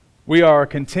We are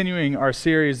continuing our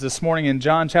series this morning in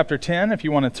John chapter 10, if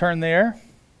you want to turn there.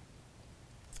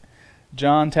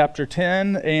 John chapter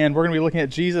 10, and we're going to be looking at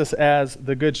Jesus as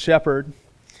the Good Shepherd.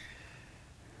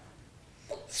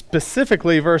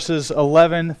 Specifically verses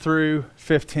 11 through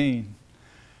 15.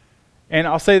 And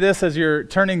I'll say this as you're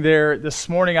turning there this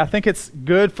morning, I think it's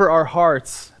good for our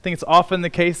hearts. I think it's often the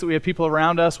case that we have people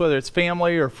around us, whether it's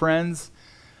family or friends,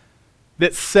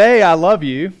 that say, I love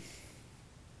you.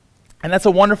 And that's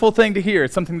a wonderful thing to hear.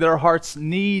 It's something that our hearts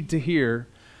need to hear.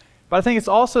 But I think it's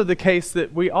also the case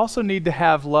that we also need to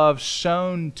have love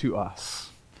shown to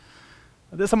us.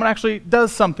 That someone actually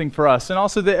does something for us. And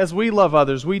also that as we love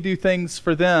others, we do things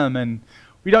for them. And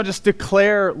we don't just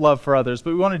declare love for others,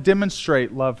 but we want to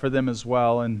demonstrate love for them as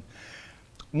well. And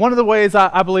one of the ways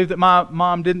I believe that my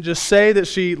mom didn't just say that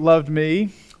she loved me,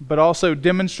 but also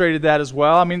demonstrated that as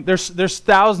well. I mean, there's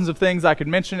thousands of things I could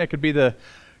mention. It could be the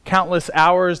countless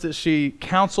hours that she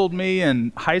counseled me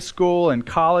in high school and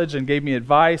college and gave me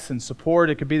advice and support.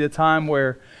 It could be the time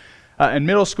where in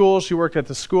middle school she worked at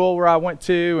the school where I went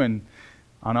to, and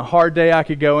on a hard day I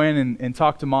could go in and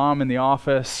talk to mom in the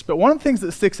office. But one of the things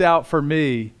that sticks out for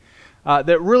me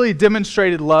that really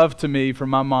demonstrated love to me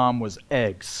from my mom was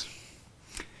eggs.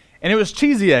 And it was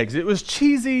cheesy eggs. It was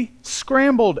cheesy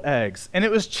scrambled eggs. And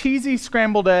it was cheesy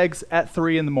scrambled eggs at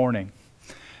 3 in the morning.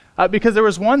 Because there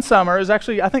was one summer, it was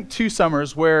actually, I think 2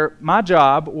 summers, where my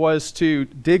job was to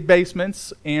dig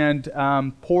basements and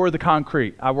pour the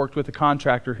concrete. I worked with a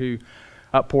contractor who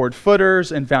poured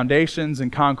footers and foundations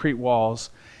and concrete walls.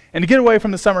 And to get away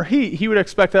from the summer heat, he would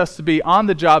expect us to be on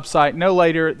the job site no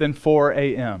later than 4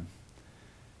 a.m.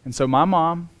 And so my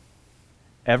mom,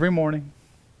 every morning,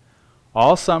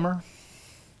 all summer,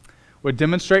 would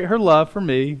demonstrate her love for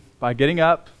me by getting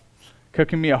up,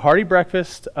 cooking me a hearty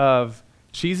breakfast of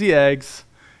cheesy eggs,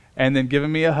 and then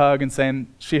giving me a hug and saying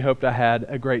she hoped I had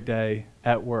a great day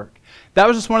at work. That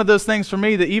was just one of those things for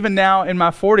me that even now in my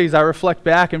 40s, I reflect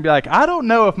back and be like, I don't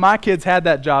know if my kids had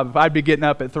that job, if I'd be getting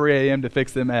up at 3 a.m. to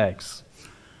fix them eggs.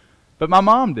 But my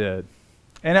mom did.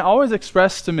 And it always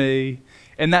expressed to me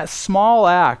in that small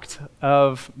act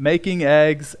of making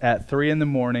eggs at 3 in the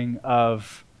morning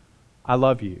of, I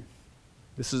love you.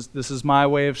 This is my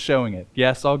way of showing it.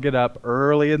 Yes, I'll get up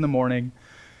early in the morning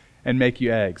and make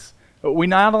you eggs. But we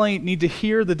not only need to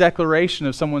hear the declaration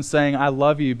of someone saying, I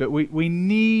love you, but we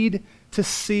need to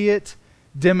see it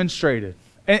demonstrated.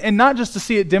 And not just to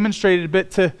see it demonstrated, but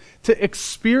to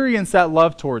experience that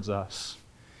love towards us.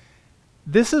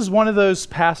 This is one of those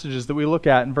passages that we look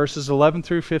at in verses 11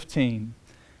 through 15,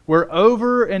 where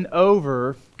over and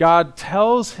over, God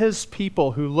tells his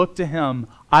people who look to him,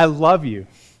 I love you.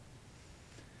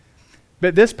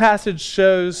 But this passage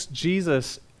shows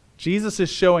Jesus is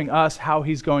showing us how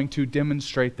he's going to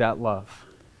demonstrate that love.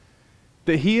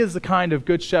 That he is the kind of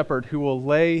good shepherd who will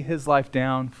lay his life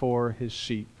down for his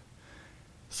sheep.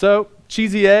 So,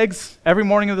 cheesy eggs every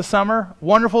morning of the summer,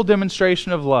 wonderful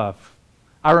demonstration of love.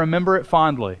 I remember it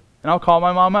fondly. And I'll call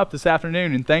my mom up this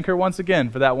afternoon and thank her once again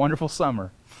for that wonderful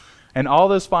summer and all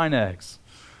those fine eggs.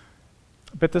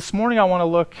 But this morning I want to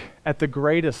look at the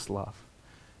greatest love.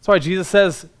 That's why Jesus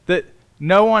says that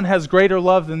no one has greater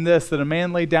love than this, that a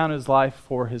man laid down his life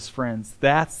for his friends.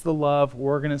 That's the love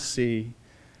we're going to see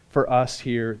for us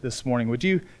here this morning. Would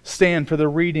you stand for the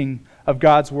reading of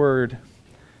God's Word?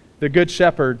 The Good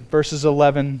Shepherd, verses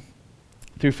 11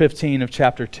 through 15 of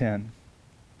chapter 10.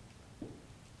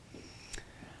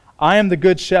 I am the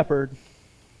Good Shepherd.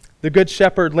 The Good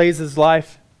Shepherd lays his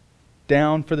life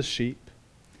down for the sheep.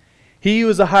 He who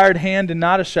is a hired hand and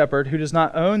not a shepherd, who does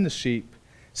not own the sheep,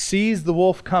 sees the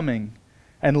wolf coming,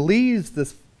 and leaves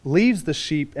the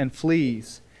sheep and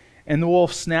flees, and the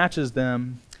wolf snatches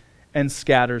them and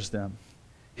scatters them.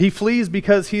 He flees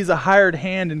because he's a hired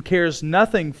hand and cares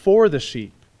nothing for the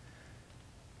sheep.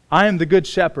 I am the good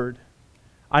shepherd.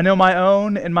 I know my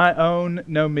own, and my own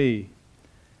know me.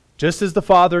 Just as the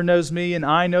Father knows me, and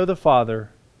I know the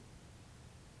Father,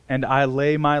 and I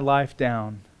lay my life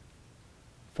down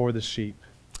for the sheep.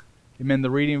 Amen.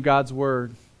 The reading of God's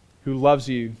Word, who loves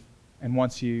you and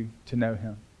wants you to know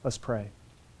him. Let's pray.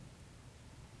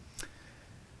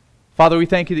 Father, we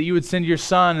thank you that you would send your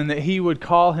Son and that he would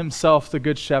call himself the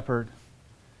Good Shepherd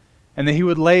and that he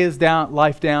would lay his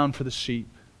life down for the sheep.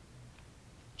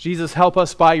 Jesus, help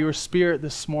us by your Spirit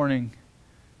this morning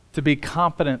to be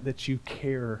confident that you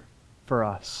care for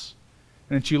us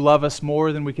and that you love us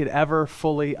more than we could ever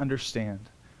fully understand.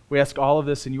 We ask all of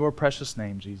this in your precious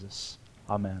name, Jesus.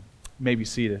 Amen. You may be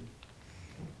seated.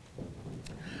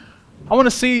 I want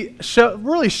to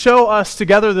really show us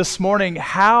together this morning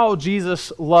how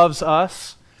Jesus loves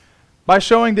us by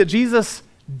showing that Jesus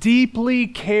deeply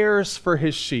cares for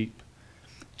his sheep.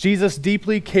 Jesus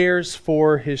deeply cares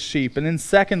for his sheep. And then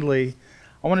secondly,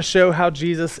 I want to show how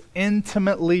Jesus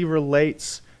intimately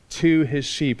relates to his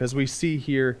sheep, as we see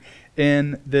here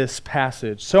in this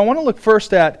passage. So I want to look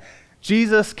first at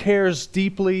Jesus cares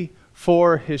deeply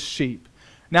for his sheep.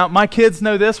 Now, my kids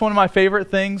know this. One of my favorite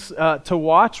things to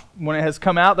watch when it has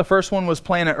come out, the first one was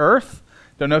Planet Earth.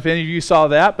 Don't know if any of you saw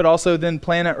that, but also then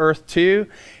Planet Earth 2.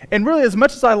 And really, as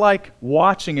much as I like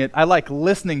watching it, I like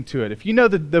listening to it. If you know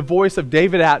the voice of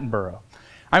David Attenborough,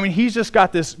 I mean, he's just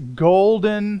got this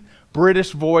golden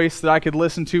British voice that I could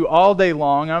listen to all day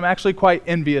long. I'm actually quite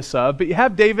envious of. But you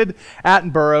have David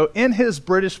Attenborough in his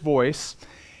British voice.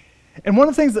 And one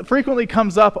of the things that frequently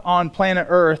comes up on planet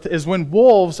Earth is when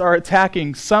wolves are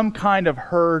attacking some kind of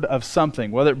herd of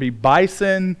something, whether it be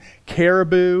bison,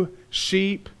 caribou,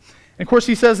 sheep. And of course,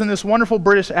 he says in this wonderful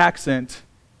British accent,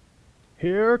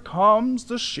 "Here comes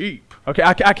the sheep." Okay,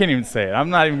 I can't even say it.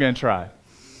 I'm not even going to try.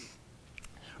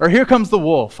 Or "Here comes the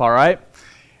wolf," all right?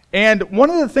 And one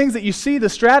of the things that you see, the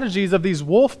strategies of these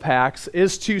wolf packs,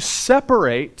 is to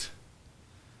separate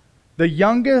the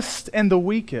youngest and the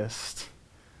weakest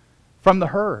from the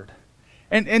herd.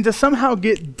 And to somehow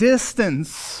get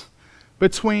distance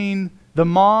between the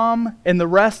mom and the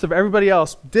rest of everybody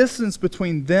else, distance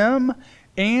between them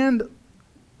and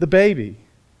the baby,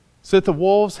 so that the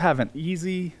wolves have an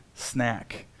easy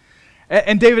snack.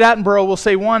 And David Attenborough will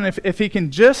say, if he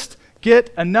can just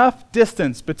get enough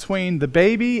distance between the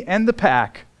baby and the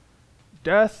pack,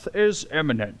 death is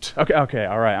imminent. Okay,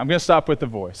 all right, I'm going to stop with the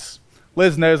voice.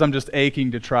 Liz knows I'm just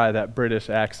aching to try that British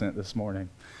accent this morning.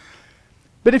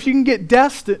 But if you can get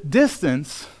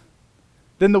distance,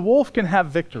 then the wolf can have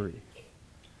victory.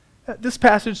 This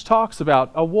passage talks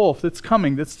about a wolf that's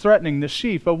coming, that's threatening the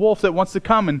sheep, a wolf that wants to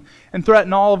come and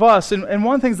threaten all of us. And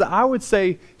one of the things that I would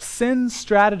say sin's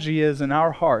strategy is in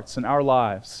our hearts and our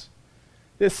lives,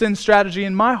 this sin strategy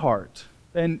in my heart,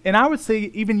 and I would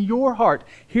say even your heart,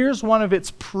 here's one of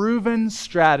its proven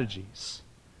strategies: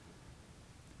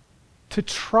 to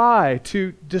try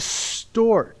to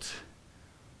distort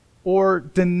or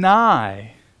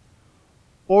deny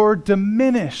or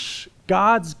diminish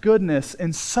God's goodness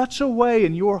in such a way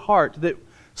in your heart that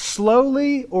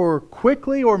slowly or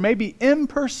quickly or maybe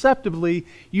imperceptibly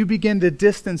you begin to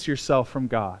distance yourself from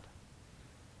God.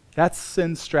 That's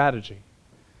sin's strategy.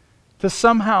 To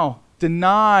somehow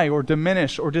deny or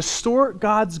diminish or distort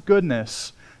God's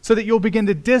goodness so that you'll begin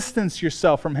to distance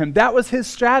yourself from him. That was his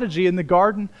strategy in the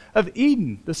Garden of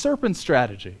Eden, the serpent's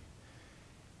strategy.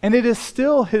 And it is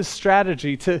still his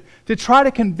strategy to try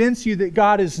to convince you that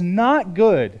God is not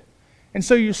good. And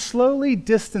so you slowly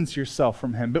distance yourself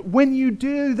from him. But when you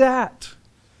do that,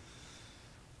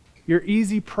 you're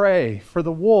easy prey for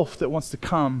the wolf that wants to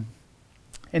come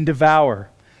and devour.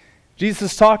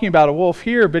 Jesus is talking about a wolf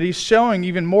here, but he's showing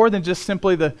even more than just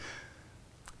simply the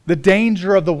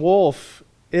danger of the wolf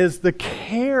is the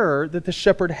care that the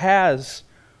shepherd has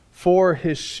for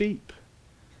his sheep.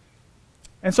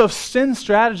 And so if sin's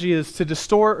strategy is to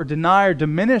distort or deny or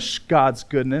diminish God's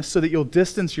goodness so that you'll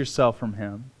distance yourself from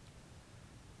him,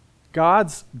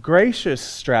 God's gracious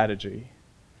strategy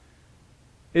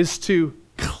is to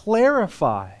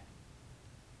clarify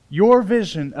your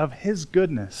vision of his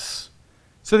goodness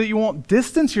so that you won't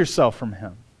distance yourself from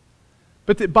him,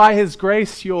 but that by his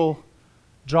grace you'll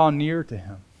draw near to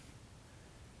him.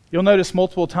 You'll notice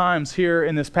multiple times here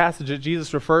in this passage that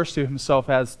Jesus refers to himself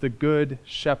as the Good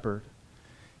Shepherd.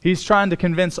 He's trying to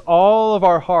convince all of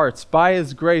our hearts by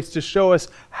his grace to show us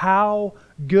how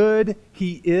good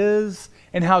he is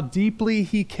and how deeply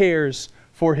he cares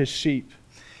for his sheep.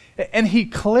 And he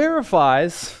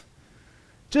clarifies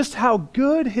just how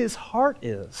good his heart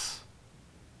is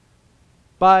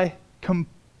by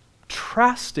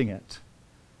contrasting it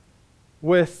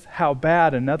with how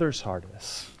bad another's heart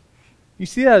is. You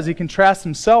see that as he contrasts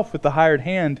himself with the hired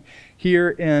hand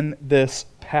here in this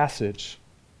passage.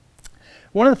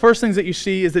 One of the first things that you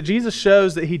see is that Jesus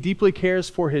shows that he deeply cares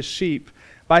for his sheep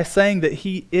by saying that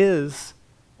he is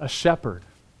a shepherd.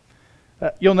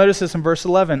 You'll notice this in verse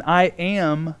 11. I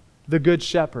am the good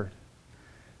shepherd.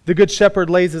 The good shepherd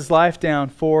lays his life down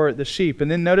for the sheep. And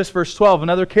then notice verse 12.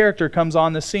 Another character comes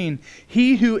on the scene.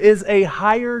 He who is a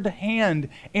hired hand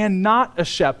and not a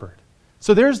shepherd.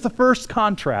 So there's the first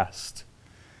contrast.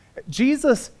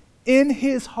 Jesus, in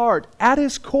his heart, at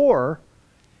his core,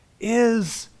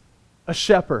 is a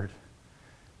shepherd.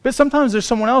 But sometimes there's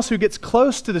someone else who gets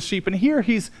close to the sheep, and here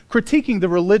he's critiquing the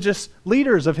religious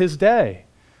leaders of his day.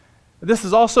 This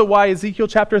is also why Ezekiel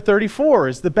chapter 34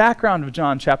 is the background of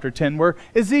John chapter 10, where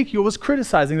Ezekiel was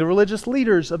criticizing the religious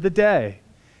leaders of the day.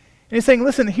 And he's saying,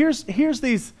 listen, here's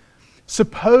these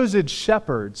supposed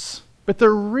shepherds, but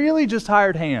they're really just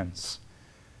hired hands.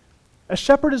 A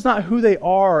shepherd is not who they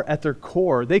are at their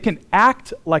core. They can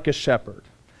act like a shepherd.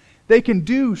 They can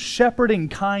do shepherding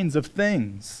kinds of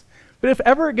things. But if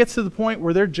ever it gets to the point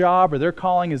where their job or their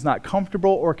calling is not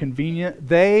comfortable or convenient,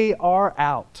 they are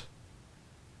out.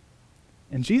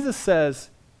 And Jesus says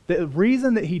the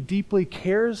reason that he deeply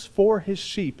cares for his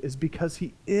sheep is because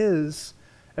he is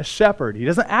a shepherd. He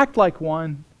doesn't act like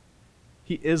one,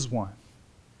 he is one.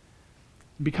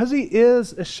 Because he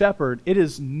is a shepherd, it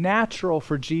is natural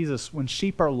for Jesus, when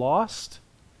sheep are lost,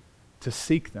 to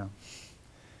seek them.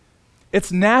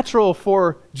 It's natural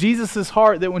for Jesus'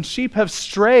 heart that when sheep have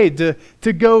strayed,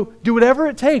 to go do whatever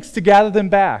it takes to gather them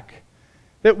back.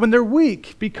 That when they're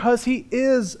weak, because he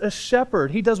is a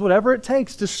shepherd, he does whatever it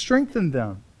takes to strengthen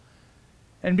them.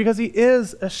 And because he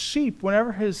is a sheep,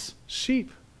 whenever his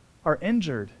sheep are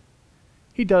injured,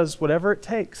 he does whatever it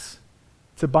takes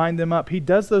to bind them up. He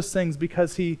does those things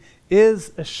because he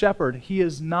is a shepherd. He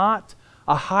is not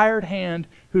a hired hand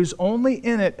who's only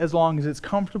in it as long as it's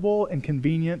comfortable and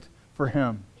convenient for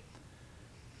him.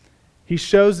 He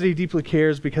shows that he deeply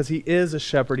cares because he is a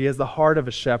shepherd. He has the heart of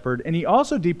a shepherd. And he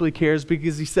also deeply cares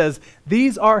because he says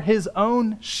these are his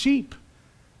own sheep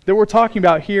that we're talking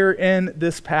about here in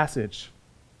this passage.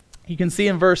 You can see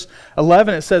in verse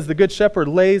 11 it says the good shepherd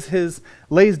lays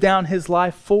down his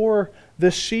life for the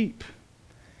sheep.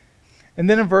 And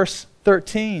then in verse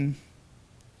 14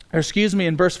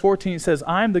 it says,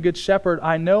 I am the good shepherd.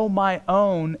 I know my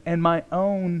own, and my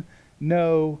own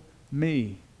know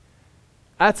me.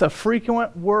 That's a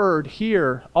frequent word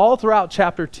here all throughout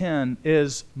chapter 10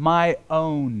 is my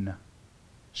own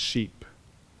sheep.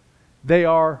 They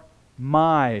are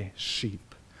my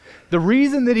sheep. The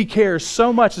reason that he cares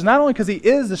so much is not only because he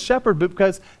is the shepherd, but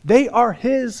because they are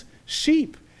his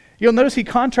sheep. You'll notice he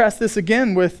contrasts this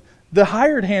again with the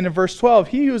hired hand in verse 12.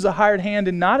 He who is a hired hand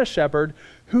and not a shepherd,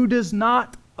 who does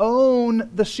not own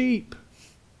the sheep.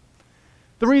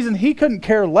 The reason he couldn't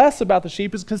care less about the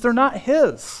sheep is because they're not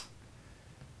his.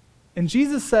 And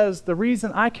Jesus says, the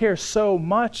reason I care so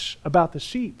much about the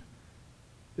sheep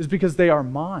is because they are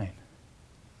mine.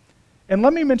 And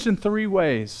let me mention 3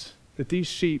 ways that these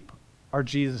sheep are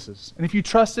Jesus's. And if you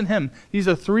trust in him, these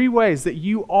are 3 ways that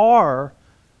you are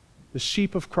the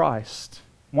sheep of Christ,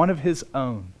 one of his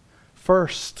own.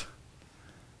 First,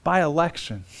 by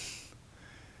election.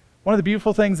 One of the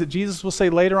beautiful things that Jesus will say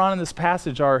later on in this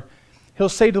passage are, he'll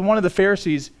say to one of the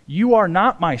Pharisees, you are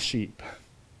not my sheep.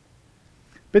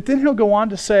 But then he'll go on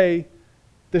to say,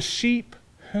 the sheep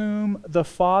whom the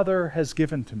Father has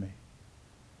given to me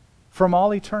from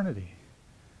all eternity.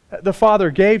 The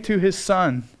Father gave to his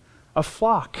Son a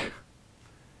flock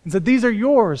and said, these are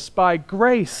yours by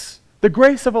grace, the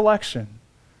grace of election.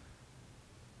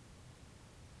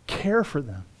 Care for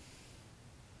them.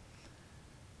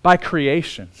 By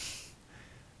creation.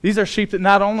 These are sheep that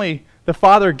not only the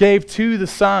Father gave to the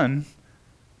Son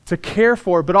to care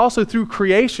for, but also through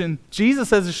creation,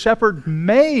 Jesus as a shepherd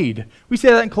made. We say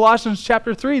that in Colossians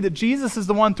chapter 3, that Jesus is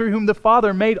the one through whom the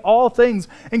Father made all things,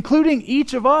 including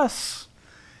each of us.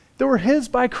 That were his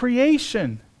by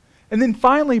creation. And then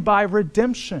finally by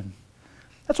redemption.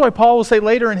 That's why Paul will say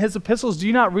later in his epistles, do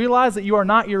you not realize that you are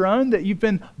not your own, that you've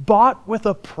been bought with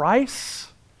a price?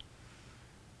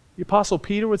 The Apostle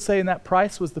Peter would say, and that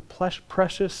price was the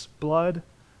precious blood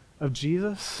of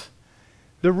Jesus.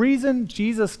 The reason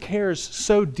Jesus cares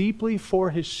so deeply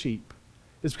for his sheep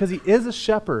is because he is a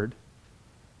shepherd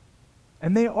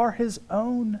and they are his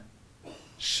own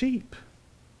sheep.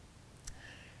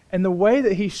 And the way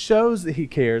that he shows that he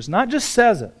cares, not just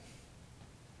says it,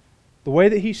 the way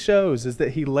that he shows is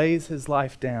that he lays his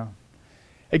life down.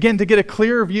 Again, to get a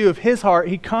clearer view of his heart,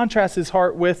 he contrasts his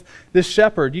heart with this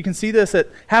shepherd. You can see this at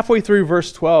halfway through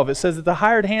verse 12. It says that the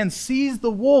hired hand sees the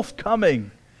wolf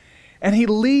coming, and he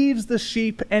leaves the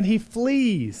sheep and he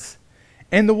flees.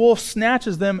 And the wolf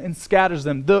snatches them and scatters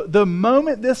them. The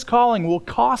moment this calling will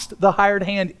cost the hired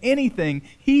hand anything,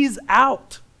 he's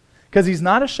out. Because he's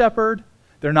not a shepherd,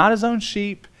 they're not his own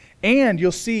sheep, and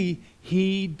you'll see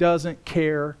he doesn't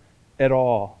care at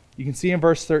all. You can see in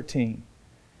verse 13,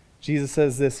 Jesus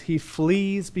says this, he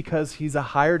flees because he's a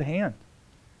hired hand.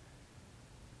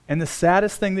 And the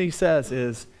saddest thing that he says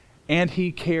is, and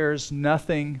he cares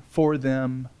nothing for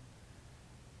them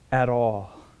at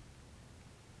all.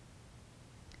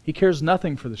 He cares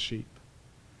nothing for the sheep.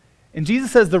 And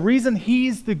Jesus says the reason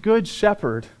he's the good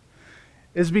shepherd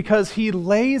is because he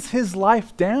lays his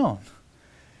life down.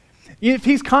 If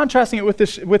he's contrasting it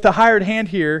with the hired hand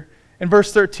here, in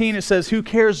verse 13 it says, who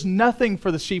cares nothing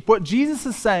for the sheep. What Jesus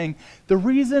is saying, the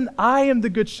reason I am the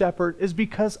good shepherd is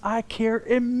because I care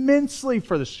immensely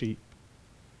for the sheep.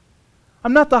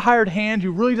 I'm not the hired hand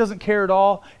who really doesn't care at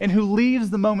all and who leaves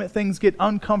the moment things get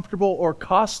uncomfortable or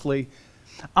costly.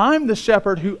 I'm the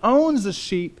shepherd who owns the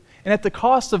sheep, and at the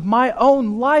cost of my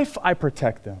own life, I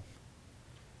protect them.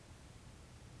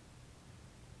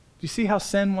 Do you see how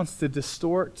sin wants to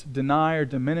distort, deny, or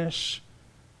diminish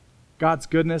God's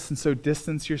goodness and so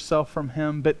distance yourself from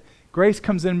Him? But grace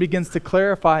comes in and begins to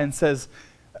clarify and says,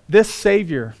 this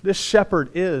Savior, this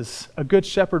shepherd is a good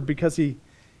shepherd because he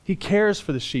cares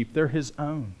for the sheep. They're His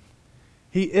own.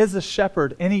 He is a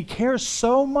shepherd, and He cares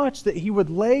so much that He would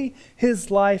lay His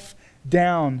life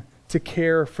down to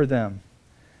care for them.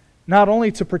 Not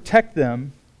only to protect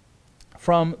them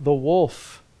from the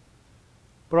wolf,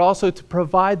 but also to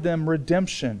provide them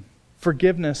redemption,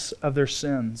 forgiveness of their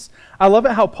sins. I love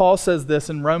it how Paul says this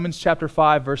in Romans chapter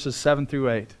 5, verses 7 through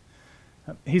 8.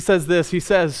 He says this, he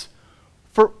says,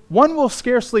 "For one will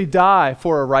scarcely die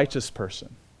for a righteous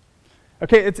person."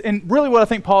 Okay, and really what I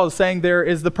think Paul is saying there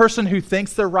is the person who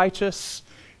thinks they're righteous,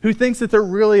 who thinks that they're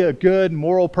really a good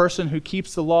moral person who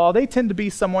keeps the law, they tend to be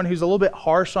someone who's a little bit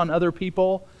harsh on other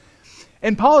people.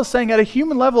 And Paul is saying at a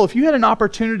human level, if you had an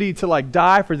opportunity to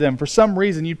die for them for some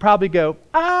reason, you'd probably go,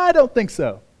 I don't think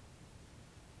so.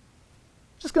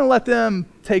 Just going to let them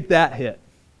take that hit.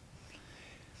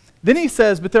 Then he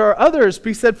says, but there are others, but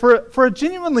he said, for a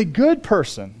genuinely good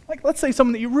person, like let's say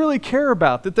someone that you really care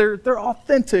about, that they're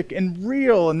authentic and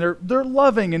real and they're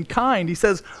loving and kind, he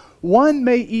says, one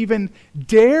may even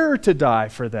dare to die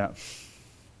for them.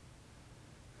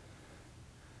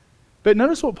 But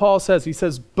notice what Paul says. He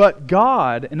says, but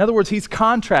God, in other words, he's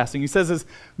contrasting. He says,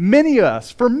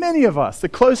 for many of us, the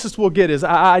closest we'll get is,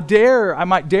 I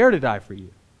might dare to die for you.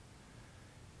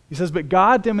 He says, but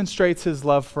God demonstrates His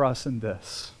love for us in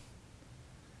this.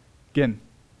 Again,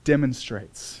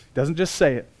 demonstrates. He doesn't just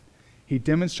say it. He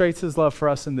demonstrates His love for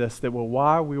us in this, that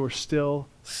while we were still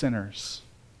sinners,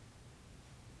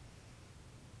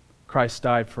 Christ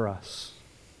died for us.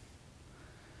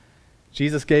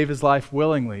 Jesus gave His life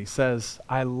willingly. He says,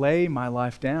 I lay my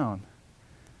life down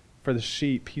for the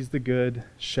sheep. He's the good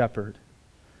shepherd.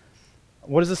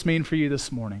 What does this mean for you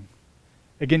this morning?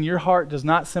 Again, your heart does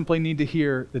not simply need to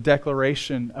hear the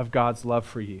declaration of God's love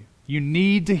for you. You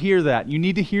need to hear that. You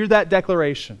need to hear that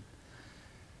declaration.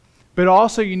 But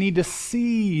also you need to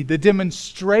see the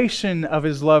demonstration of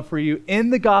His love for you in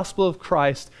the gospel of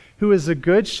Christ, who is a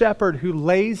good shepherd who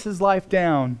lays His life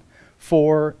down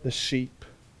for the sheep.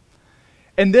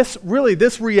 And this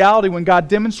reality, when God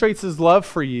demonstrates His love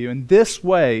for you in this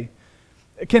way,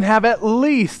 it can have at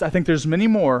least, I think there's many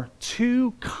more,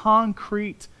 two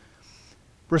concrete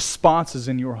responses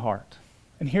in your heart.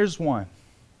 And here's one.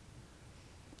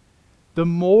 The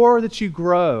more that you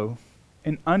grow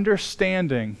in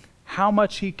understanding how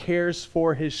much He cares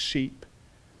for His sheep,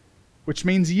 which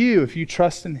means you, if you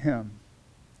trust in Him,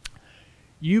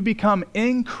 you become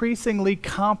increasingly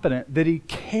confident that He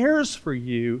cares for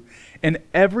you in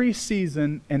every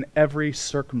season and every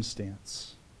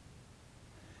circumstance.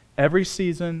 Every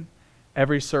season,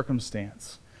 every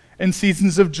circumstance. In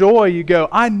seasons of joy, you go,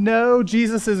 I know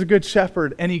Jesus is a good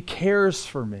shepherd and He cares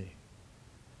for me.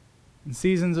 In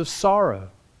seasons of sorrow,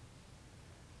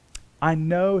 I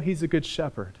know He's a good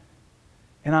shepherd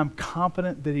and I'm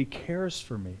confident that He cares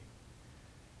for me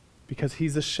because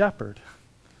He's a shepherd,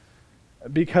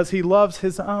 because He loves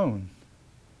His own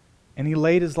and He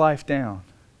laid His life down.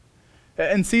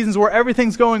 In seasons where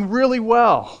everything's going really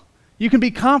well, you can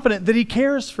be confident that He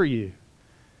cares for you.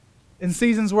 In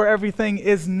seasons where everything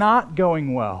is not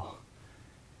going well,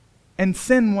 and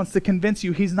sin wants to convince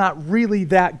you He's not really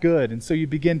that good, and so you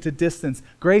begin to distance,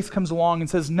 grace comes along and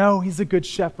says, no, He's a good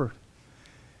shepherd.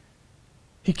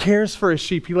 He cares for His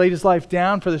sheep. He laid His life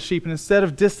down for the sheep, and instead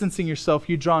of distancing yourself,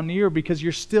 you draw near because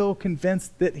you're still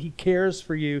convinced that He cares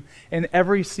for you in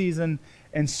every season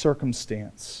and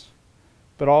circumstance.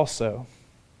 But also,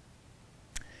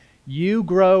 you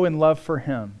grow in love for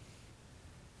Him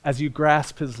as you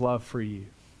grasp His love for you.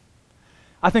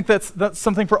 I think that's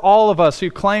something for all of us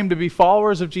who claim to be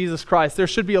followers of Jesus Christ. There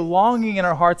should be a longing in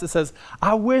our hearts that says,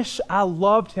 I wish I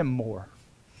loved Him more.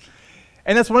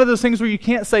 And that's one of those things where you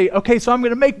can't say, okay, so I'm going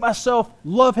to make myself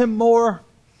love Him more.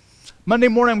 Monday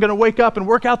morning I'm going to wake up and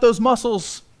work out those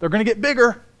muscles. They're going to get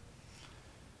bigger.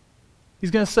 He's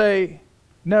going to say,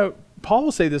 no, Paul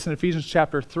will say this in Ephesians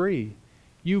chapter 3.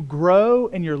 You grow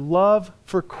in your love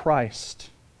for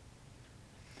Christ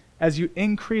as you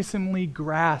increasingly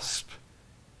grasp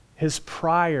His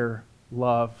prior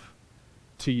love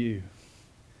to you.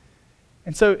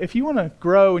 And so if you want to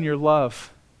grow in your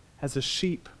love as a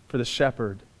sheep for the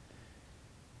shepherd,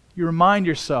 you remind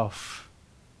yourself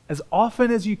as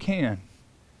often as you can,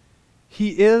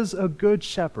 He is a good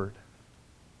shepherd.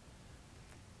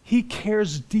 He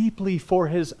cares deeply for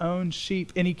his own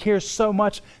sheep, and he cares so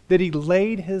much that he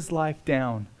laid his life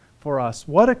down for us.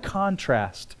 What a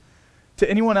contrast to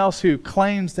anyone else who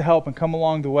claims to help and come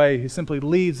along the way, who simply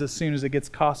leaves as soon as it gets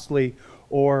costly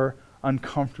or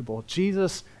uncomfortable.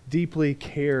 Jesus deeply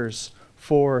cares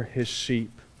for his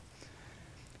sheep.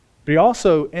 But he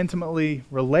also intimately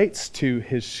relates to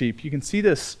his sheep. You can see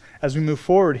this as we move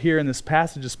forward here in this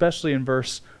passage, especially in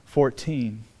verse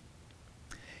 14.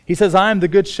 He says, I am the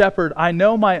good shepherd. I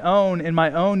know my own, and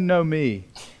my own know me,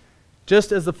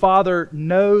 just as the Father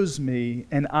knows me,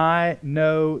 and I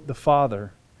know the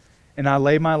Father, and I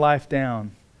lay my life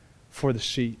down for the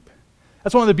sheep.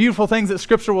 That's one of the beautiful things that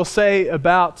Scripture will say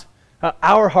about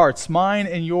our hearts, mine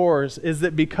and yours, is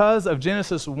that because of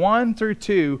Genesis 1 through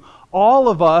 2, all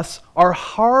of us are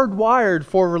hardwired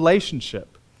for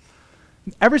relationship.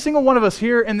 Every single one of us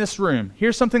here in this room,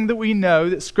 here's something that we know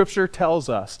that Scripture tells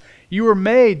us. You were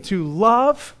made to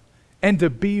love and to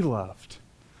be loved.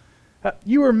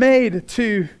 You were made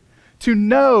to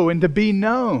know and to be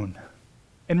known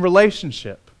in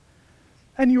relationship.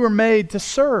 And you were made to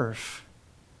serve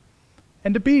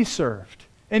and to be served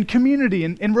in community,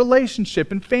 in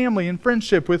relationship, in family, in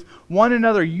friendship with one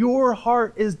another. Your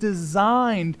heart is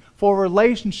designed for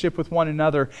relationship with one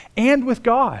another and with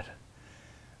God.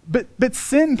 But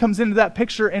sin comes into that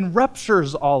picture and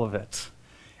ruptures all of it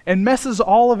and messes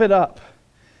all of it up.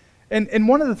 And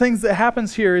one of the things that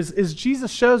happens here is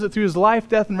Jesus shows it through his life,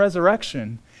 death, and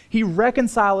resurrection. He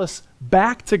reconciles us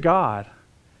back to God.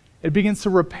 It begins to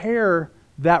repair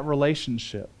that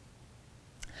relationship.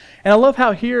 And I love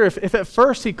how here, if at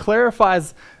first he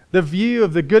clarifies the view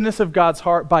of the goodness of God's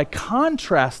heart by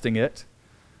contrasting it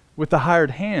with the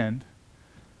hired hand,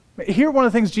 here one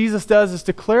of the things Jesus does is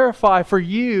to clarify for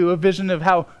you a vision of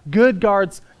how good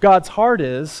God's heart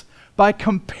is by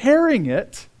comparing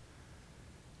it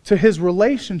to his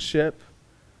relationship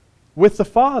with the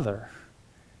Father.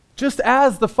 Just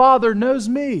as the Father knows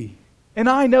me, and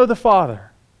I know the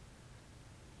Father,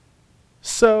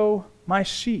 so my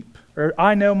sheep, or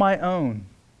I know my own,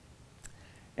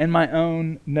 and my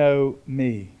own know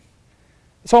me.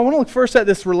 So I want to look first at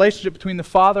this relationship between the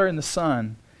Father and the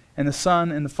Son and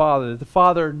the Father. The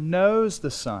Father knows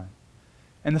the Son,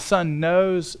 and the Son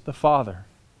knows the Father.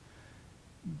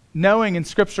 Knowing in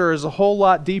Scripture is a whole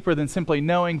lot deeper than simply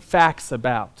knowing facts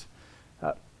about.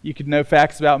 You could know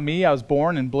facts about me. I was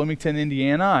born in Bloomington,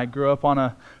 Indiana. I grew up on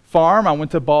a farm. I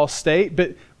went to Ball State.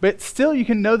 But still you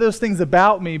can know those things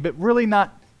about me, but really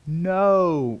not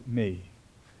know me.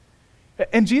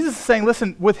 And Jesus is saying,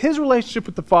 listen, with his relationship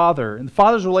with the Father and the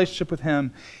Father's relationship with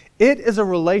him, it is a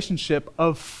relationship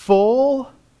of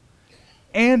full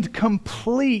and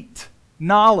complete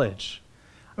knowledge.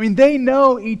 I mean, they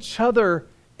know each other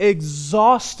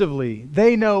exhaustively.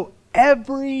 They know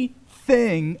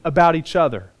everything about each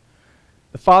other.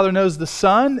 The Father knows the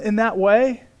Son in that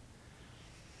way,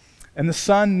 and the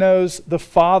Son knows the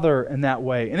Father in that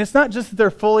way. And it's not just that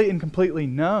they're fully and completely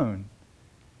known.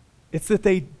 It's that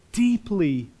they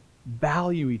deeply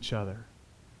value each other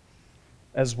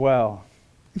as well.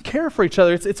 And care for each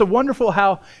other. It's a wonderful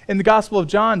how in the Gospel of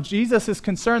John, Jesus is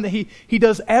concerned that he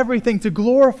does everything to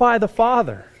glorify the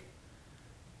Father.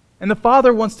 And the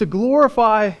Father wants to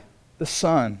glorify the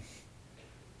Son.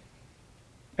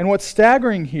 And what's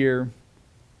staggering here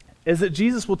is that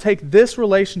Jesus will take this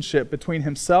relationship between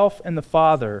himself and the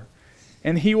Father,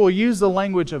 and he will use the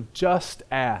language of just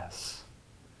as.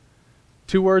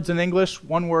 2 words in English,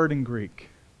 1 word in Greek.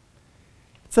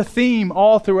 It's a theme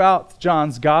all throughout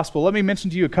John's Gospel. Let me mention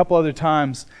to you a couple other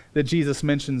times that Jesus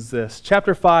mentions this.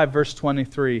 Chapter 5, verse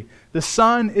 23. The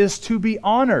Son is to be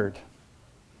honored,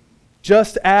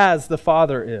 just as the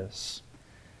Father is.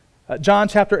 John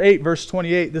chapter 8, verse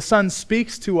 28. The Son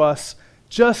speaks to us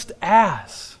just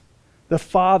as the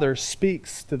Father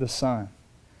speaks to the Son.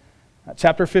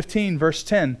 Chapter 15, verse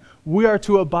 10. We are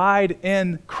to abide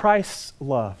in Christ's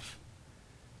love,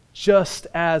 just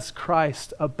as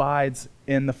Christ abides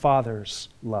in the Father's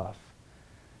love.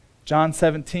 John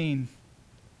 17,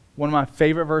 one of my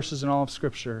favorite verses in all of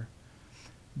Scripture.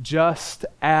 Just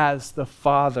as the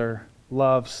Father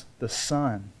loves the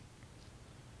Son,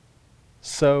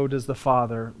 so does the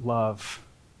Father love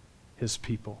his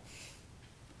people.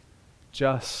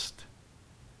 Just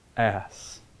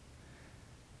as.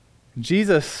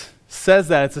 Jesus says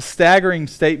that. It's a staggering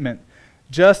statement.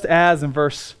 Just as in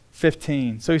verse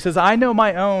 15. So he says, I know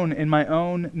my own, and my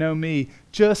own know me,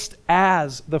 just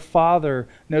as the Father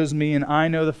knows me, and I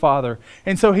know the Father.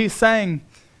 And so he's saying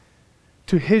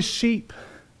to his sheep,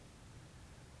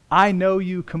 I know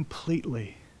you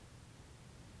completely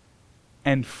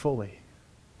and fully.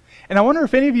 And I wonder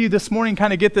if any of you this morning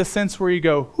kind of get this sense where you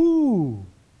go, ooh.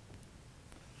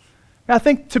 I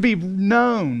think to be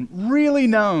known, really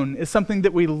known, is something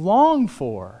that we long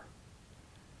for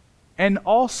and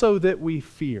also that we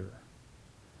fear.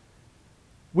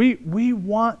 We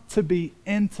want to be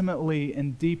intimately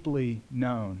and deeply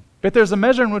known. But there's a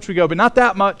measure in which we go, but not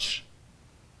that much.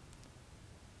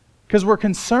 Because we're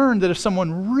concerned that if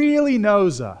someone really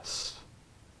knows us,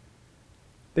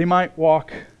 they might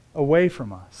walk away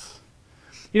from us.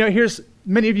 You know,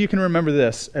 many of you can remember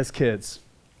this as kids.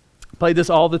 Played this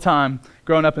all the time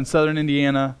growing up in southern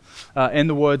Indiana, in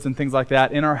the woods and things like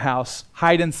that, in our house,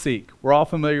 hide and seek. We're all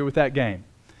familiar with that game.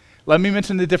 Let me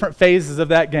mention the different phases of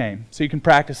that game so you can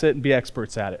practice it and be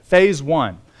experts at it. Phase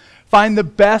 1, find the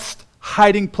best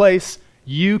hiding place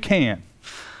you can.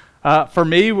 For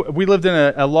me, we lived in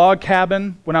a log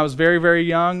cabin when I was very, very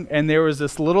young, and there was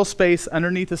this little space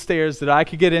underneath the stairs that I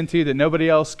could get into that nobody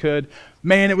else could.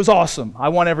 Man, it was awesome. I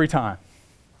won every time.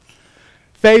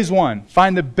 Phase 1,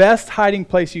 find the best hiding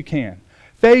place you can.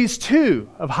 Phase 2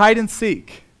 of hide and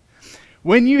seek.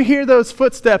 When you hear those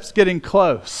footsteps getting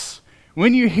close,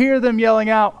 when you hear them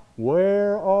yelling out,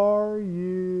 "Where are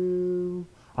you?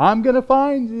 I'm going to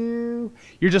find you."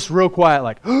 You're just real quiet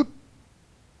like,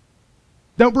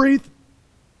 don't breathe.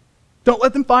 Don't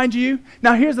let them find you.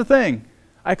 Now here's the thing.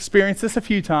 I experienced this a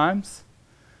few times.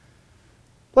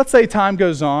 Let's say time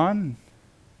goes on.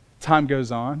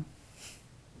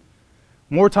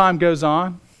 More time goes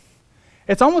on.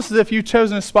 It's almost as if you've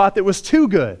chosen a spot that was too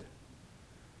good.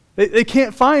 They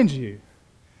can't find you.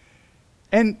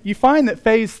 And you find that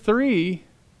phase 3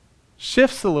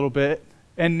 shifts a little bit,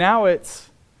 and now it's,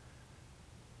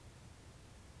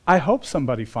 I hope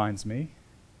somebody finds me.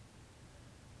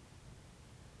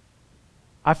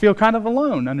 I feel kind of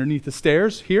alone underneath the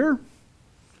stairs here.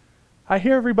 I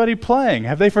hear everybody playing.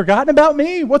 Have they forgotten about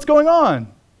me? What's going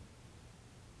on?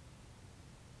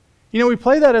 You know, we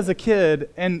play that as a kid,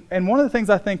 and one of the things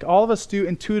I think all of us do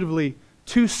intuitively,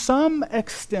 to some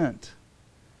extent,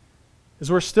 is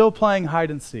we're still playing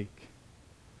hide and seek.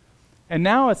 And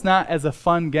now it's not as a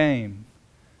fun game,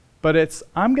 but it's,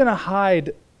 I'm going to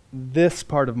hide this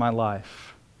part of my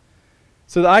life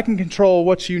so that I can control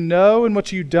what you know and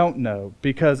what you don't know.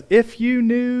 Because if you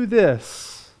knew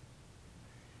this,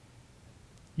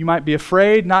 you might be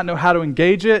afraid, not know how to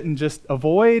engage it, and just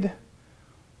avoid.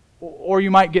 Or you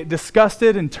might get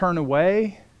disgusted and turn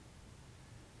away.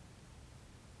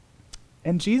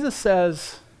 And Jesus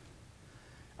says,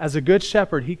 as a good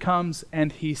shepherd, he comes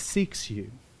and he seeks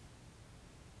you.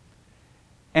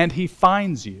 And he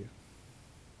finds you.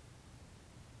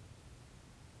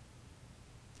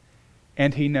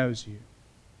 And he knows you.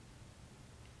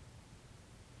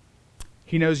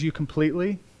 He knows you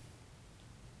completely.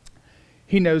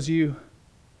 He knows you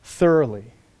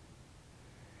thoroughly.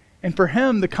 And for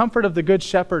him, the comfort of the good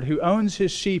shepherd who owns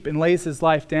his sheep and lays his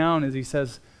life down is he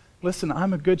says, listen,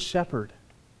 I'm a good shepherd.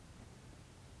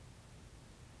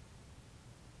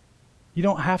 You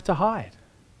don't have to hide.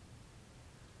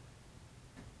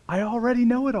 I already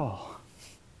know it all.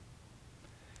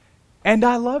 And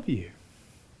I love you.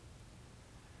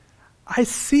 I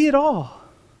see it all.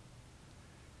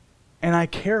 And I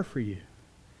care for you.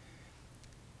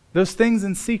 Those things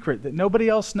in secret that nobody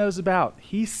else knows about,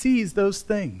 he sees those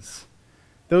things,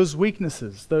 those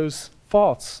weaknesses, those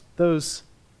faults, those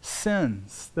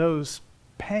sins, those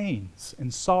pains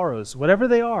and sorrows, whatever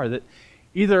they are, that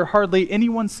either hardly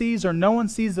anyone sees or no one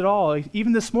sees at all.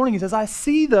 Even this morning he says, I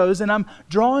see those and I'm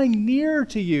drawing near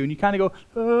to you. And you kind of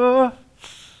go,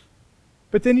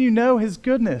 But then you know his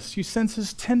goodness. You sense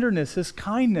his tenderness, his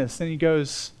kindness. And he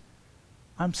goes,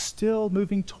 I'm still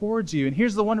moving towards you. And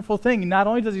here's the wonderful thing. Not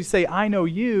only does he say, I know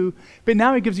you, but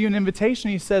now he gives you an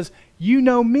invitation. He says, you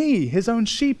know me. His own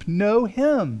sheep know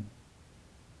him.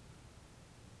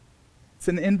 It's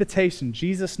an invitation.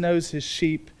 Jesus knows his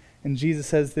sheep, and Jesus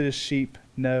says that his sheep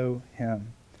know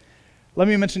him. Let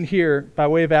me mention here, by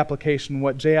way of application,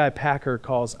 what J.I. Packer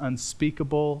calls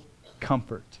unspeakable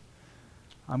comfort.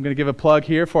 I'm going to give a plug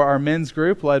here for our men's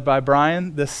group led by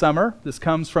Brian this summer. This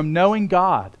comes from Knowing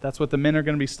God. That's what the men are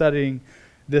going to be studying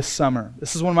this summer.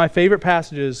 This is one of my favorite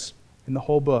passages in the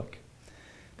whole book.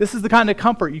 This is the kind of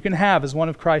comfort you can have as one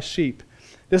of Christ's sheep.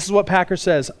 This is what Packer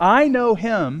says. I know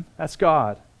him, that's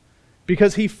God,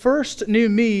 because he first knew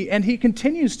me and he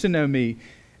continues to know me.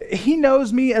 He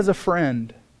knows me as a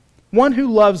friend, one who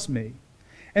loves me.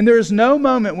 And there is no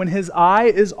moment when his eye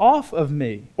is off of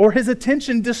me or his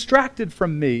attention distracted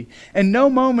from me, and no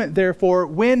moment, therefore,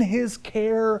 when his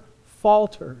care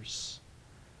falters.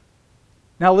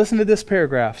 Now listen to this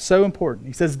paragraph, so important.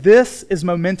 He says, this is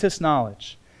momentous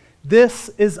knowledge. This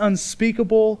is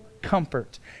unspeakable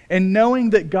comfort in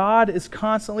knowing that God is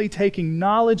constantly taking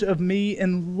knowledge of me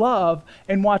in love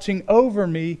and watching over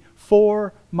me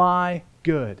for my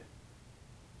good.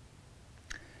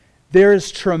 There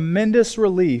is tremendous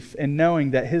relief in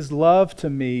knowing that His love to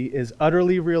me is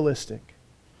utterly realistic,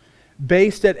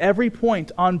 based at every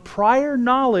point on prior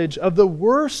knowledge of the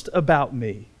worst about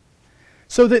me,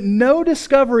 so that no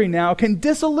discovery now can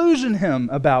disillusion Him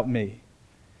about me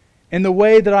in the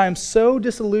way that I am so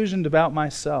disillusioned about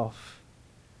myself,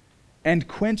 and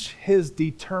quench His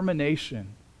determination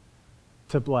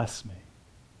to bless me.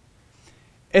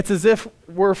 It's as if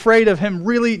we're afraid of Him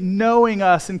really knowing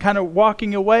us and kind of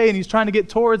walking away, and He's trying to get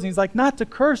towards, and He's like, not to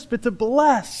curse, but to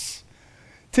bless,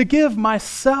 to give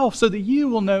myself so that you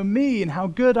will know me and how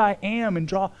good I am and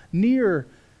draw near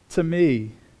to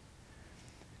me.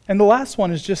 And the last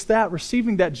one is just that,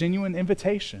 receiving that genuine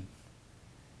invitation.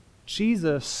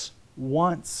 Jesus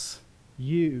wants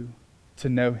you to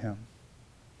know Him.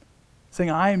 Saying,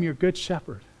 I am your good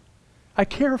shepherd. I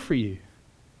care for you.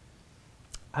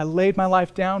 I laid my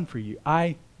life down for you.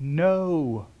 I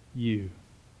know you.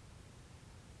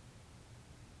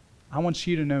 I want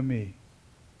you to know me.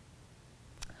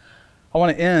 I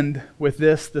want to end with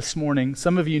this morning.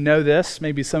 Some of you know this,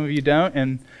 maybe some of you don't,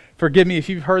 and forgive me if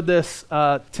you've heard this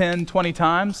 10, 20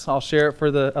 times. I'll share it for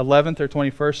the 11th or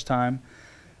 21st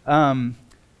time.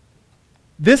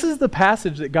 This is the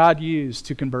passage that God used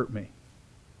to convert me.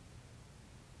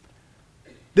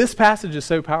 This passage is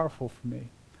so powerful for me.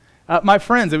 My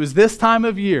friends, it was this time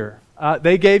of year.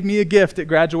 They gave me a gift at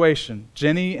graduation,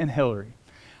 Jenny and Hillary.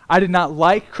 I did not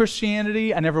like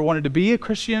Christianity. I never wanted to be a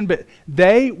Christian, but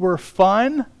they were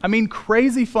fun. I mean,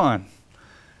 crazy fun.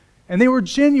 And they were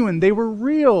genuine. They were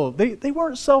real. They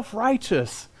weren't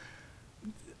self-righteous.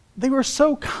 They were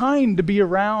so kind to be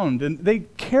around, and they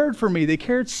cared for me. They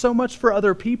cared so much for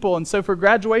other people. And so for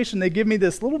graduation, they give me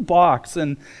this little box,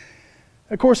 and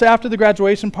of course, after the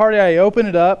graduation party, I opened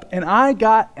it up, and I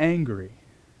got angry.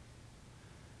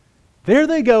 There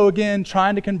they go again,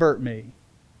 trying to convert me.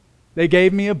 They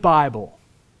gave me a Bible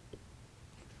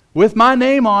with my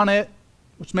name on it,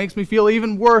 which makes me feel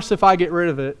even worse if I get rid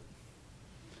of it.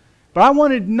 But I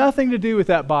wanted nothing to do with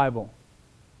that Bible.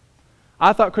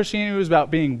 I thought Christianity was about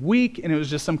being weak, and it was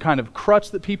just some kind of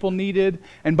crutch that people needed.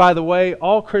 And by the way,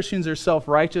 all Christians are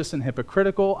self-righteous and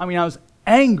hypocritical. I mean, I was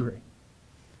angry.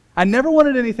 I never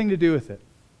wanted anything to do with it.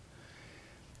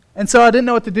 And so I didn't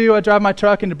know what to do. I drive my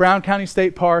truck into Brown County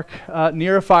State Park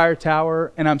near a fire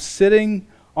tower, and I'm sitting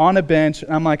on a bench,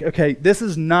 and I'm like, okay, this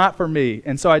is not for me.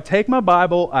 And so I take my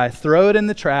Bible, I throw it in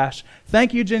the trash.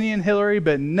 Thank you, Jenny and Hillary,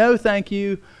 but no thank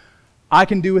you. I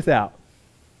can do without.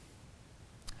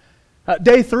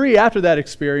 Day 3 after that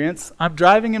experience, I'm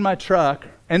driving in my truck,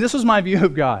 and this was my view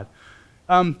of God.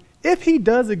 If He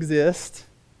does exist,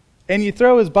 and you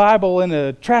throw His Bible in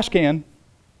a trash can,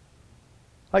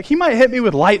 like He might hit me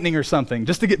with lightning or something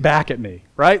just to get back at me,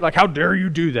 right? Like, how dare you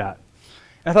do that?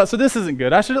 And I thought, so this isn't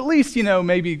good. I should at least,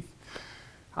 maybe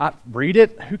read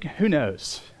it. Who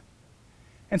knows?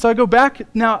 And so I go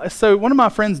back now. So one of my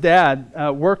friend's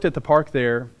dad worked at the park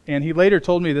there, and he later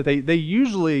told me that they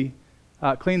usually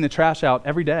clean the trash out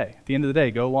every day. At the end of the day,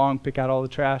 go along, pick out all the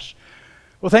trash.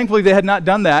 Well, thankfully, they had not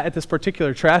done that at this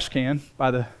particular trash can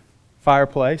by the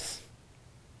fireplace,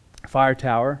 fire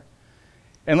tower.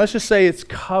 And let's just say it's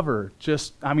covered.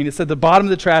 It's at the bottom of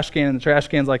the trash can, and the trash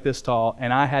can's like this tall,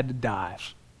 and I had to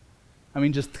dive.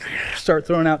 Just start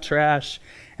throwing out trash,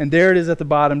 and there it is at the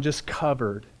bottom, just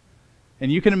covered.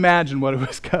 And you can imagine what it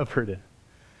was covered in.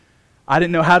 I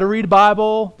didn't know how to read a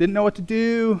Bible, didn't know what to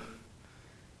do.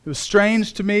 It was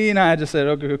strange to me, and I just said,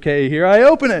 okay, here I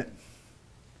open it.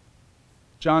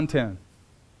 John 10.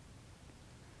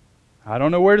 I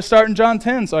don't know where to start in John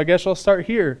 10, so I guess I'll start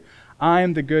here. I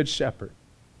am the good shepherd.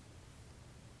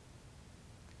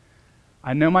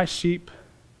 I know my sheep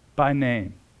by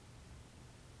name.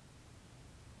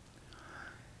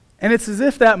 And it's as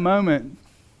if that moment,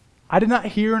 I did not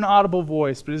hear an audible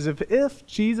voice, but as if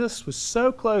Jesus was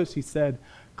so close, He said,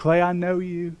 Clay, I know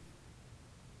you.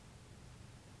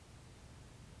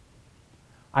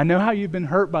 I know how you've been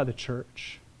hurt by the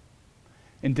church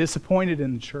and disappointed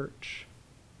in the church.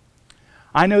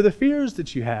 I know the fears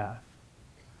that you have.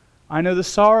 I know the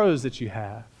sorrows that you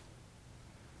have.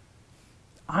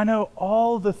 I know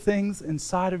all the things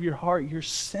inside of your heart, your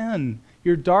sin,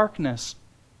 your darkness,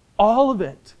 all of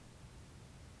it.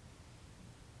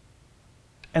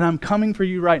 And I'm coming for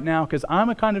you right now because I'm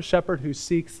a kind of shepherd who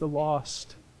seeks the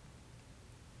lost.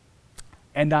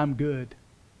 And I'm good.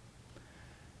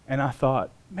 And I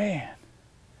thought, man.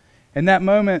 In that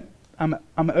moment, I'm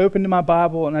open to my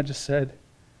Bible, and I just said,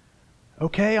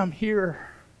 okay, I'm here.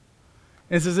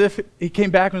 It's as if he came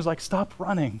back and was like, stop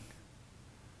running.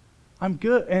 I'm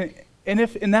good. And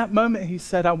if in that moment he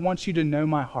said, I want you to know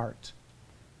my heart.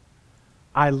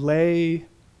 I lay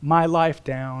my life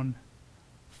down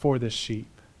for the sheep.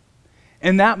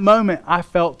 In that moment, I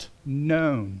felt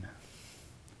known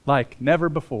like never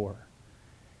before.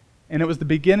 And it was the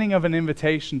beginning of an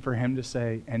invitation for him to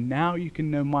say, and now you can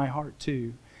know my heart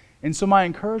too. And so my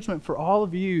encouragement for all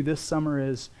of you this summer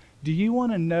is, do you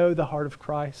want to know the heart of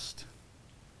Christ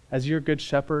as your good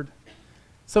shepherd?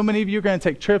 So many of you are going to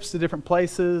take trips to different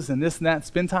places and this and that,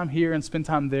 spend time here and spend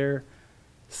time there.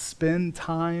 Spend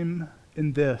time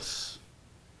in this.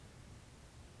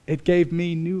 It gave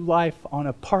me new life on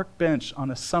a park bench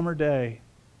on a summer day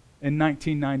in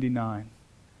 1999.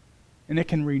 And it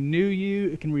can renew you,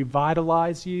 it can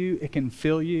revitalize you, it can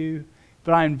fill you.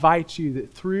 But I invite you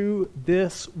that through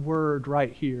this word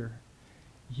right here,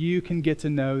 you can get to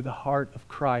know the heart of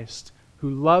Christ, who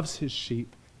loves his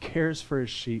sheep, cares for his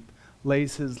sheep,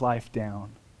 lays his life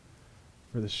down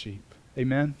for the sheep.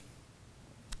 Amen?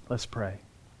 Let's pray.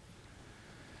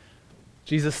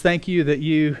 Jesus, thank you that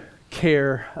you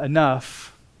care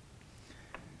enough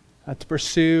to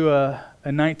pursue a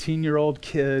 19-year-old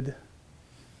kid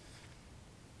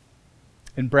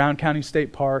in Brown County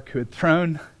State Park who had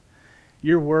thrown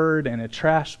your word in a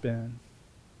trash bin.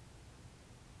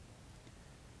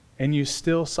 And you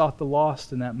still sought the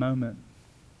lost in that moment.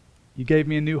 You gave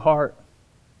me a new heart.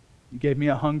 You gave me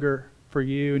a hunger for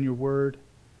you and your word.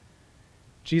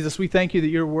 Jesus, we thank you that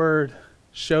your word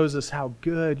shows us how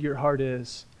good your heart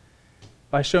is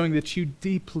by showing that you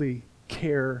deeply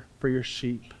care for your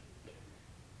sheep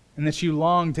and that you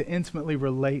long to intimately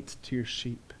relate to your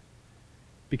sheep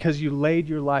because you laid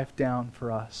your life down for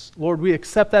us. Lord, we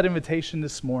accept that invitation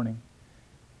this morning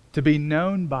to be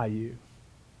known by you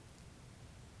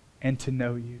and to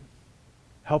know you.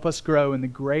 Help us grow in the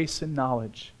grace and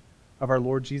knowledge of our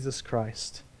Lord Jesus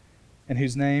Christ, in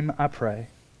whose name I pray.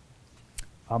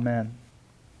 Amen.